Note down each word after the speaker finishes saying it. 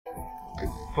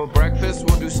For breakfast,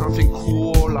 we'll do something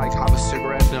cool, like have a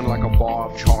cigarette and like a bar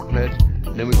of chocolate.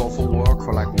 And then we go for work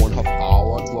for like 1.5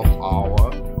 hour, 2.5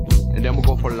 hour. And then we'll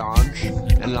go for lunch.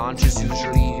 And lunch is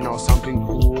usually, you know, something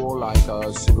cool, like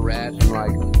a cigarette and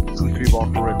like 2-3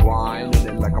 bottles of red wine. And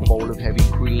then like a bowl of heavy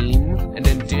cream. And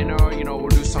then dinner, you know, we'll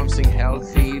do something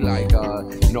healthy, like,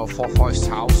 you know, 4-5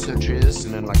 sausages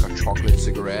and then like a chocolate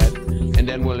cigarette. And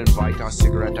then we'll invite our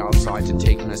cigarette outside to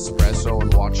take an espresso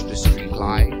and watch the street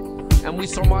light. And we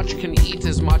so much can eat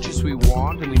as much as we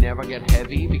want and we never get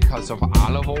heavy because of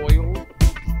olive oil.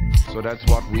 So that's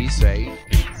what we say.